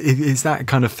mean, it's that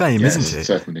kind of fame, yes, isn't it?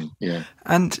 Certainly, yeah.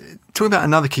 And talking about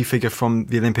another key figure from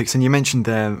the Olympics, and you mentioned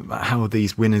there how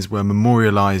these winners were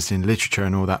memorialised in literature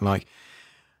and all that like.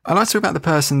 I'd like to talk about the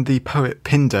person, the poet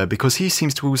Pindar, because he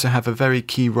seems to also have a very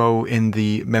key role in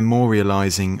the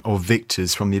memorialising of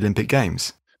victors from the Olympic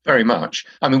Games. Very much.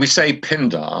 I mean, we say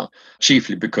Pindar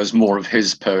chiefly because more of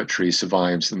his poetry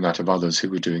survives than that of others who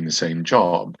were doing the same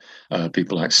job,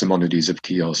 people like Simonides of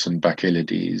Chios and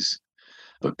Bacchylides.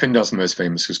 But Pindar's the most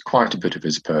famous because quite a bit of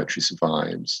his poetry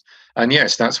survives. And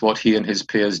yes, that's what he and his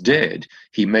peers did.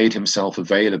 He made himself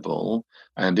available,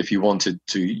 and if you wanted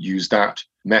to use that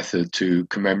method to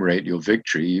commemorate your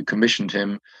victory, you commissioned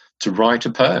him to write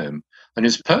a poem. And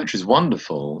his poetry is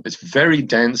wonderful. It's very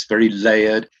dense, very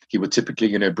layered. He would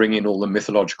typically, bring in all the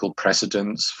mythological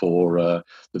precedents for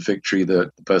the victory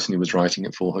that the person he was writing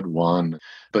it for had won,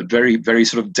 but very, very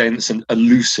sort of dense and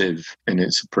elusive in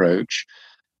its approach.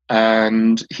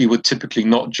 And he would typically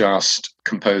not just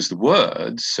compose the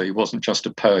words, so he wasn't just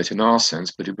a poet in our sense,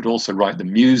 but he would also write the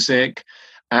music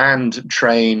and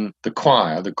train the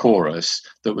choir, the chorus,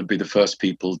 that would be the first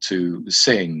people to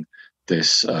sing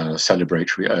this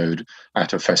celebratory ode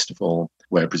at a festival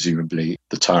where presumably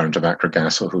the tyrant of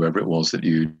Acrogas or whoever it was that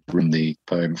you'd written the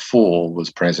poem for was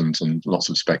present, and lots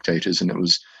of spectators. And it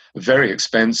was a very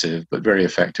expensive but very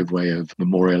effective way of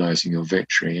memorializing your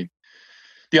victory.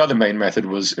 The other main method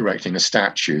was erecting a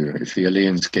statue. If the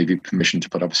Eleans gave you permission to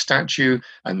put up a statue,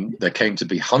 and there came to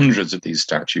be hundreds of these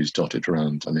statues dotted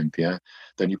around Olympia,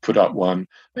 then you put up one.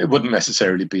 It wouldn't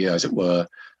necessarily be, as it were,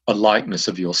 a likeness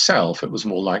of yourself. It was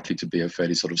more likely to be a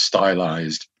fairly sort of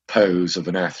stylized pose of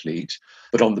an athlete.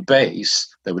 But on the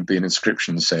base, there would be an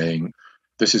inscription saying,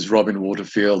 "This is Robin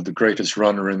Waterfield, the greatest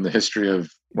runner in the history of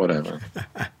whatever."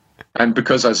 And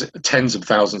because as tens of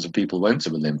thousands of people went to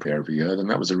Olympia every year, then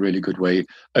that was a really good way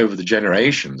over the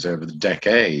generations, over the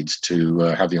decades, to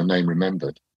have your name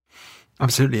remembered.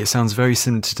 Absolutely. It sounds very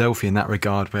similar to Delphi in that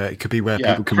regard, where it could be where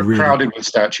people can really... crowded with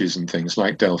statues and things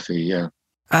like Delphi, yeah.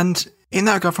 And in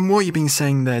that regard, from what you've been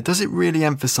saying there, does it really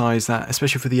emphasise that,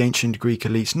 especially for the ancient Greek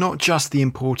elites, not just the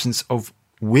importance of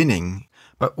winning,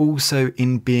 but also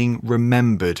in being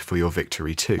remembered for your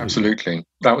victory too? Absolutely.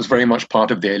 That was very much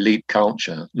part of the elite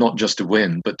culture, not just to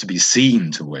win, but to be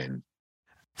seen to win.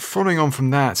 Following on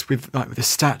from that, with the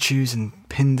statues and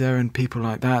Pindar and people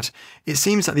like that, it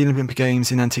seems that the Olympic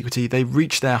Games in antiquity, they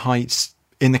reached their heights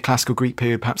in the classical Greek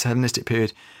period, perhaps the Hellenistic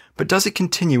period, but does it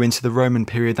continue into the Roman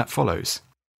period that follows?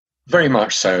 Very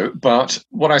much so. But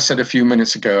what I said a few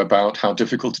minutes ago about how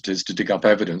difficult it is to dig up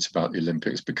evidence about the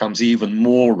Olympics becomes even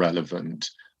more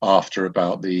relevant after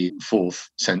about the 4th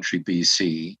century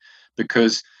BC,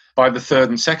 because by the 3rd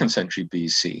and 2nd century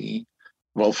BC,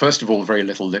 well, first of all, very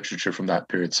little literature from that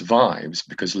period survives,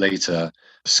 because later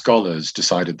scholars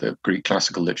decided that Greek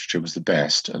classical literature was the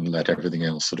best and let everything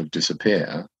else sort of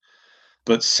disappear.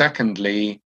 But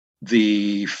secondly,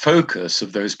 the focus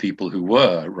of those people who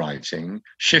were writing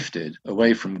shifted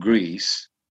away from Greece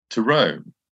to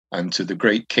Rome and to the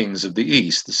great kings of the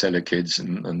East, the Seleucids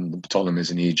and the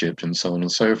Ptolemies in Egypt and so on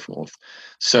and so forth.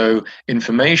 So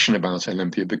information about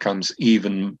Olympia becomes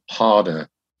even harder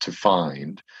to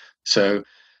find. So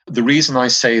the reason I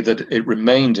say that it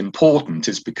remained important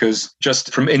is because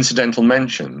just from incidental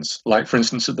mentions, like for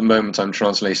instance, at the moment I'm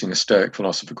translating a Stoic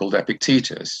philosopher called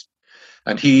Epictetus,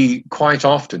 and he quite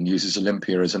often uses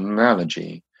Olympia as an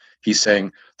analogy. He's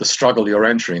saying the struggle you're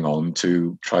entering on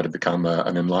to try to become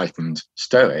an enlightened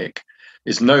Stoic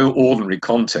is no ordinary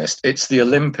contest. It's the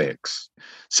Olympics.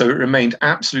 So it remained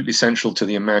absolutely central to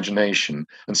the imagination.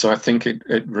 And so I think it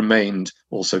remained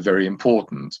also very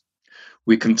important.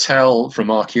 We can tell from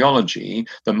archaeology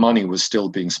that money was still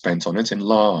being spent on it in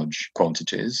large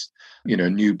quantities. You know,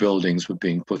 new buildings were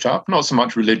being put up, not so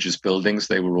much religious buildings,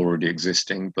 they were already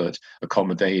existing, but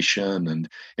accommodation and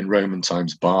in Roman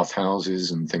times,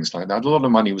 bathhouses and things like that. A lot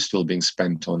of money was still being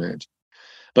spent on it.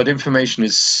 But information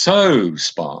is so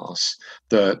sparse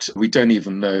that we don't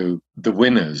even know the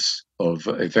winners of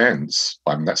events.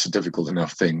 I mean, that's a difficult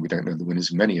enough thing. We don't know the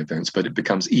winners of many events, but it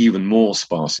becomes even more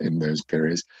sparse in those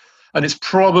periods. And it's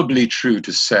probably true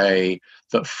to say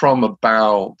that from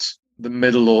about the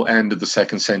middle or end of the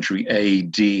 2nd century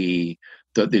AD,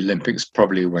 that the Olympics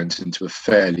probably went into a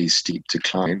fairly steep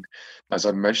decline. As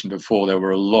I mentioned before, there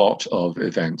were a lot of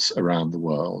events around the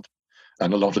world,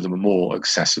 and a lot of them were more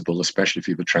accessible, especially if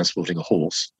you were transporting a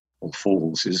horse or 4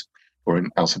 horses, or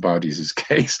in Alcibiades'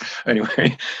 case,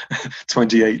 anyway,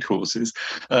 28 horses.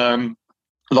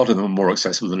 A lot of them were more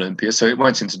accessible than Olympia. So it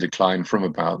went into decline from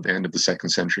about the end of the 2nd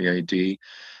century AD.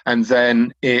 And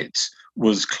then it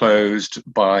was closed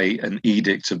by an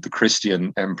edict of the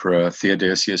Christian emperor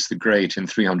Theodosius the Great in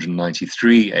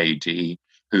 393 AD,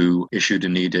 who issued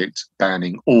an edict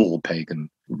banning all pagan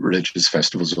religious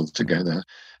festivals altogether.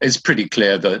 It's pretty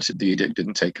clear that the edict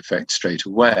didn't take effect straight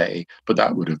away, but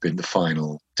that would have been the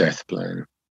final death blow.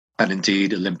 And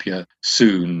indeed, Olympia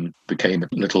soon became a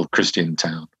little Christian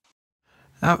town.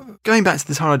 Now, going back to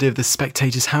this whole idea of the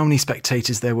spectators, how many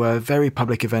spectators there were, a very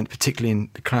public event, particularly in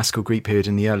the classical Greek period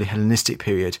and the early Hellenistic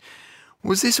period.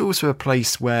 Was this also a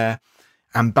place where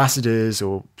ambassadors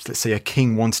or, let's say, a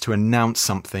king wanted to announce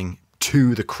something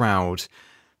to the crowd?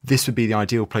 This would be the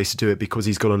ideal place to do it because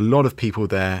he's got a lot of people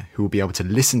there who will be able to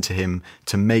listen to him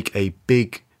to make a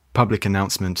big public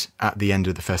announcement at the end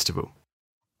of the festival.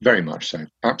 Very much so,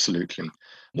 absolutely.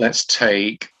 Let's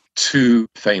take 2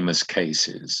 famous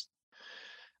cases.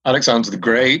 Alexander the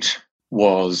Great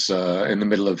was in the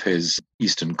middle of his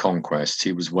eastern conquest.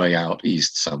 He was way out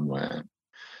east somewhere.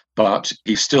 But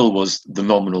he still was the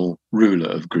nominal ruler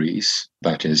of Greece.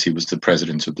 That is, he was the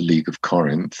president of the League of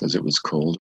Corinth, as it was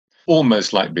called,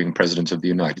 almost like being president of the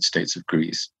United States of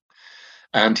Greece.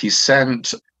 And he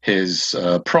sent his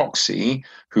proxy,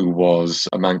 who was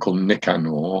a man called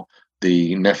Nicanor,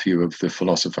 the nephew of the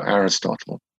philosopher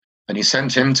Aristotle. And he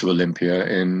sent him to Olympia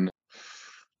in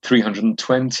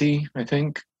 320, I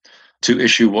think, to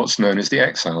issue what's known as the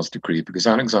Exiles Decree, because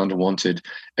Alexander wanted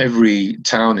every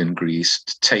town in Greece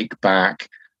to take back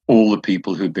all the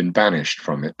people who'd been banished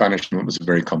from it. Banishment was a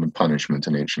very common punishment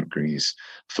in ancient Greece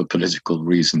for political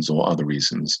reasons or other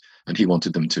reasons, and he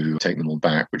wanted them to take them all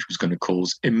back, which was going to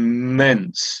cause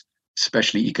immense,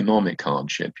 especially economic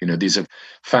hardship. You know, these are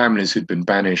families who'd been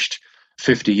banished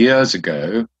 50 years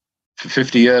ago. For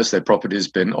 50 years, their property has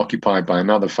been occupied by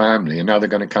another family, and now they're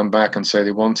going to come back and say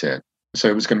they want it. So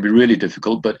it was going to be really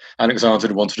difficult, but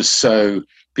Alexander wanted to sow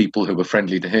people who were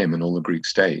friendly to him in all the Greek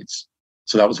states.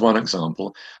 So that was one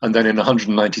example. And then in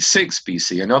 196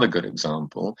 BC, another good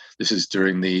example, this is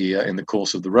during in the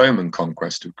course of the Roman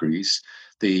conquest of Greece,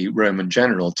 the Roman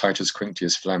general Titus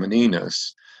Quinctius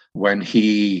Flamininus, when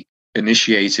he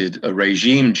initiated a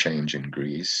regime change in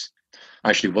Greece.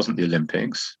 Actually, it wasn't the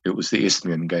Olympics, it was the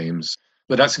Isthmian Games.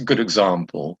 But that's a good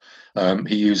example.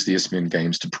 He used the Isthmian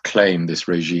Games to proclaim this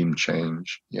regime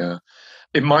change. Yeah.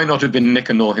 It might not have been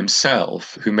Nicanor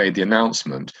himself who made the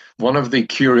announcement. One of the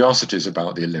curiosities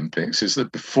about the Olympics is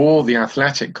that before the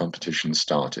athletic competition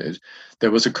started,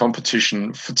 there was a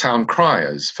competition for town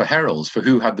criers, for heralds, for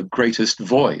who had the greatest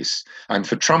voice, and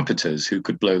for trumpeters who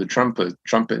could blow the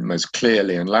trumpet most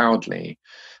clearly and loudly.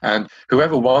 And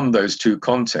whoever won those two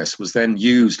contests was then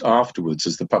used afterwards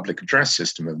as the public address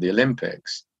system of the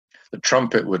Olympics. The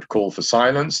trumpet would call for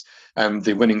silence, and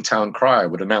the winning town crier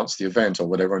would announce the event or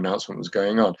whatever announcement was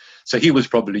going on. So he was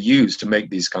probably used to make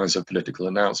these kinds of political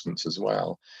announcements as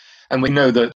well. And we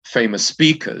know that famous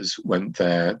speakers went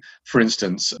there. For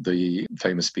instance, the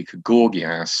famous speaker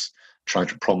Gorgias tried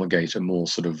to promulgate a more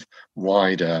sort of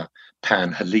wider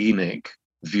pan-Hellenic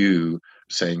view,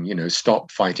 saying,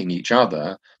 stop fighting each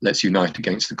other, let's unite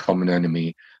against the common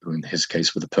enemy, who in his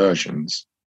case were the Persians,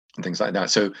 and things like that.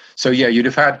 So yeah, you'd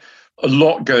have had a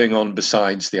lot going on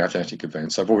besides the athletic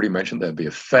events. I've already mentioned there'd be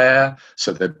a fair,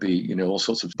 so there'd be, all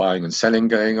sorts of buying and selling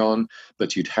going on,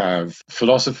 but you'd have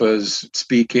philosophers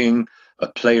speaking, a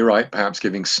playwright perhaps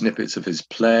giving snippets of his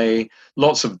play,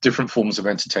 lots of different forms of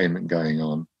entertainment going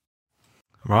on.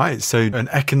 Right, so an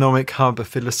economic hub, a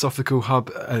philosophical hub,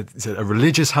 a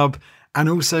religious hub, and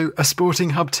also a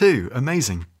sporting hub too.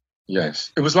 Amazing.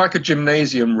 Yes, it was like a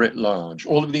gymnasium writ large.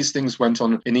 All of these things went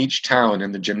on in each town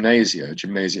in the gymnasia.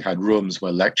 Gymnasia had rooms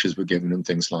where lectures were given and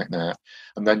things like that.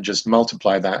 And then just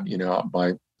multiply that, up by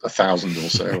 1,000 or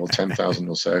so, or 10,000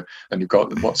 or so, and you've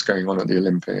got what's going on at the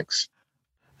Olympics.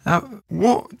 Now,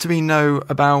 what do we know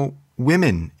about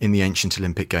women in the ancient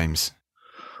Olympic Games?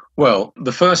 Well,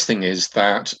 the first thing is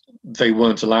that they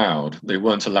weren't allowed. They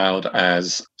weren't allowed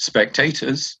as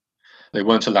spectators. They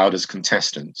weren't allowed as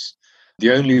contestants.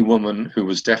 The only woman who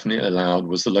was definitely allowed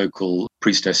was the local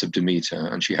priestess of Demeter,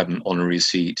 and she had an honorary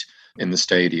seat in the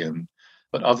stadium.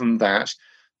 But other than that,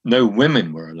 no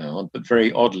women were allowed, but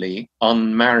very oddly,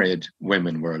 unmarried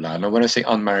women were allowed. Now, when I say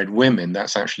unmarried women,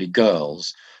 that's actually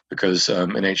girls, because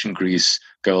in ancient Greece,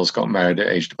 girls got married at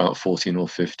age about 14 or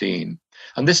 15.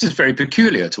 And this is very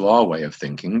peculiar to our way of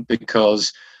thinking,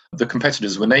 because the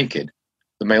competitors were naked.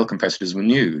 The male competitors were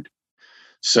nude.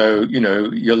 So,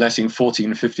 you're letting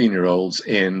 14, 15-year-olds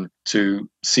in to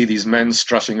see these men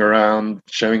strutting around,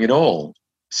 showing it all.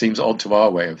 Seems odd to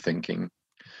our way of thinking.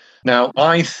 Now,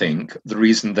 I think the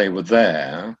reason they were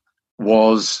there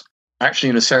was actually,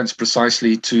 in a sense,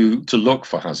 precisely to look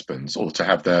for husbands, or to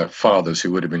have their fathers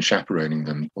who would have been chaperoning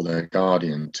them, or their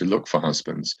guardian, to look for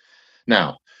husbands.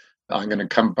 Now, I'm going to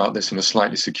come about this in a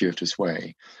slightly circuitous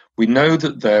way. We know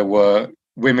that there were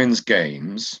women's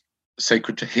games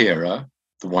sacred to Hera,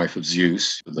 the wife of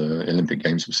Zeus. The Olympic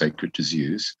Games were sacred to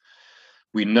Zeus.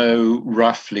 We know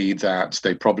roughly that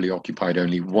they probably occupied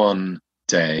only one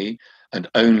day and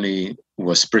only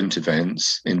were sprint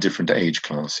events in different age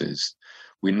classes.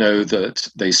 We know that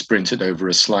they sprinted over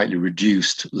a slightly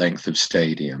reduced length of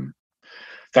stadium.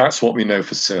 That's what we know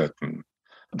for certain.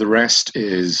 The rest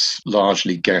is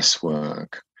largely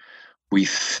guesswork. We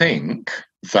think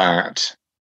that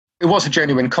it was a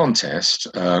genuine contest.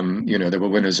 There were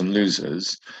winners and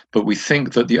losers, but we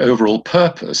think that the overall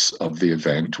purpose of the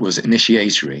event was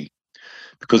initiatory,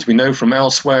 because we know from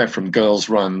elsewhere, from girls'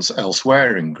 runs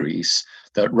elsewhere in Greece,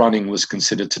 that running was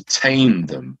considered to tame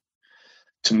them,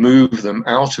 to move them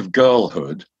out of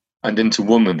girlhood and into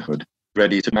womanhood,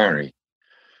 ready to marry.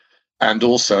 And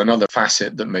also another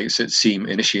facet that makes it seem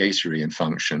initiatory in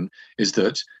function is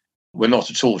that we're not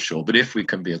at all sure, but if we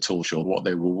can be at all sure what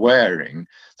they were wearing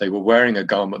a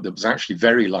garment that was actually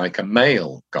very like a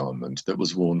male garment that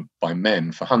was worn by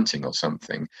men for hunting or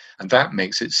something. And that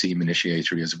makes it seem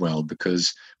initiatory as well,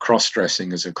 because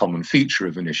cross-dressing is a common feature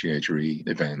of initiatory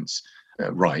events,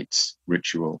 rites,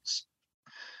 rituals.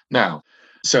 Now,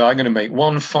 so I'm going to make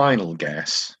one final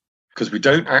guess, because we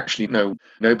don't actually know,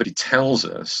 nobody tells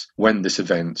us when this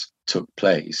event took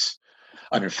place.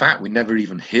 And in fact, we never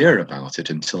even hear about it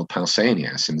until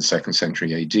Pausanias in the 2nd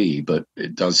century AD, but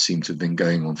it does seem to have been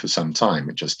going on for some time.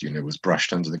 It just, was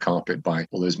brushed under the carpet by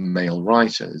all those male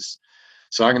writers.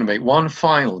 So I'm going to make one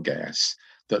final guess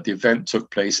that the event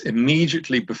took place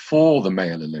immediately before the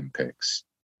male Olympics.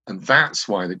 And that's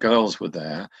why the girls were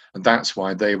there, and that's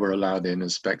why they were allowed in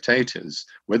as spectators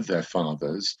with their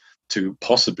fathers to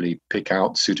possibly pick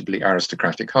out suitably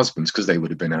aristocratic husbands, because they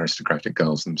would have been aristocratic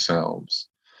girls themselves.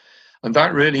 And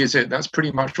that really is it. That's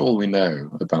pretty much all we know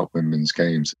about women's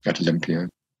games at Olympia.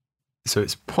 So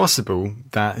it's possible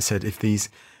that, if these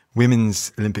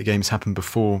women's Olympic Games happened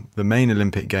before the main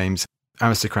Olympic Games,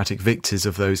 aristocratic victors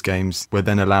of those games were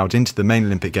then allowed into the main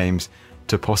Olympic Games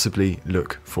to possibly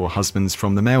look for husbands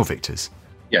from the male victors.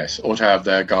 Yes, or to have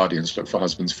their guardians look for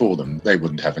husbands for them. They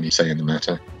wouldn't have any say in the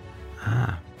matter.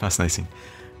 Ah, fascinating.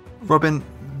 Robin,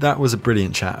 that was a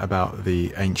brilliant chat about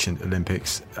the ancient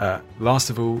Olympics. Last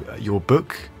of all, your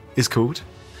book is called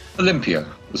Olympia,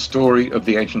 the story of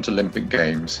the ancient Olympic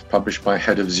Games, published by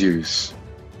Head of Zeus.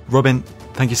 Robin,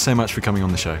 thank you so much for coming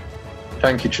on the show.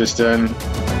 Thank you, Tristan.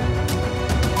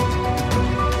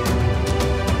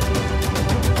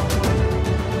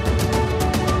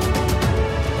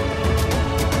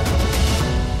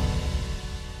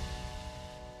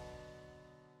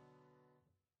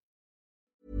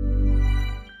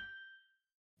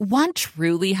 Want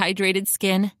truly hydrated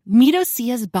skin? Meet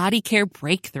Osea's Body Care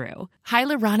Breakthrough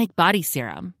Hyaluronic Body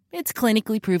Serum. It's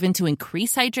clinically proven to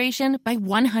increase hydration by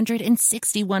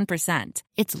 161%.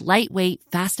 It's lightweight,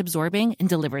 fast-absorbing, and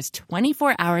delivers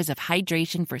 24 hours of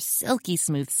hydration for silky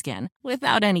smooth skin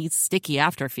without any sticky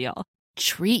afterfeel.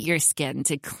 Treat your skin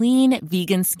to clean,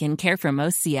 vegan skincare from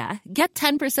Osea. Get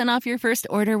 10% off your first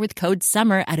order with code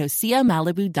SUMMER at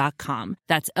OseaMalibu.com.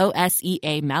 That's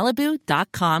OSEA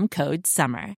Malibu.com, code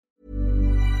SUMMER.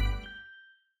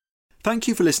 Thank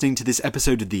you for listening to this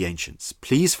episode of The Ancients.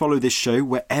 Please follow this show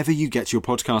wherever you get your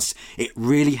podcasts. It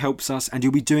really helps us and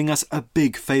you'll be doing us a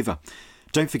big favour.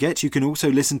 Don't forget, you can also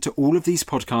listen to all of these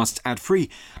podcasts ad-free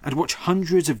and watch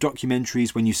hundreds of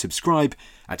documentaries when you subscribe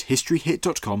at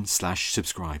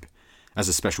historyhit.com/subscribe. As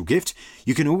a special gift,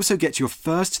 you can also get your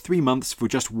first 3 months for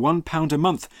just £1 a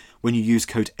month when you use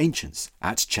code ANCIENTS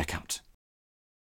at checkout.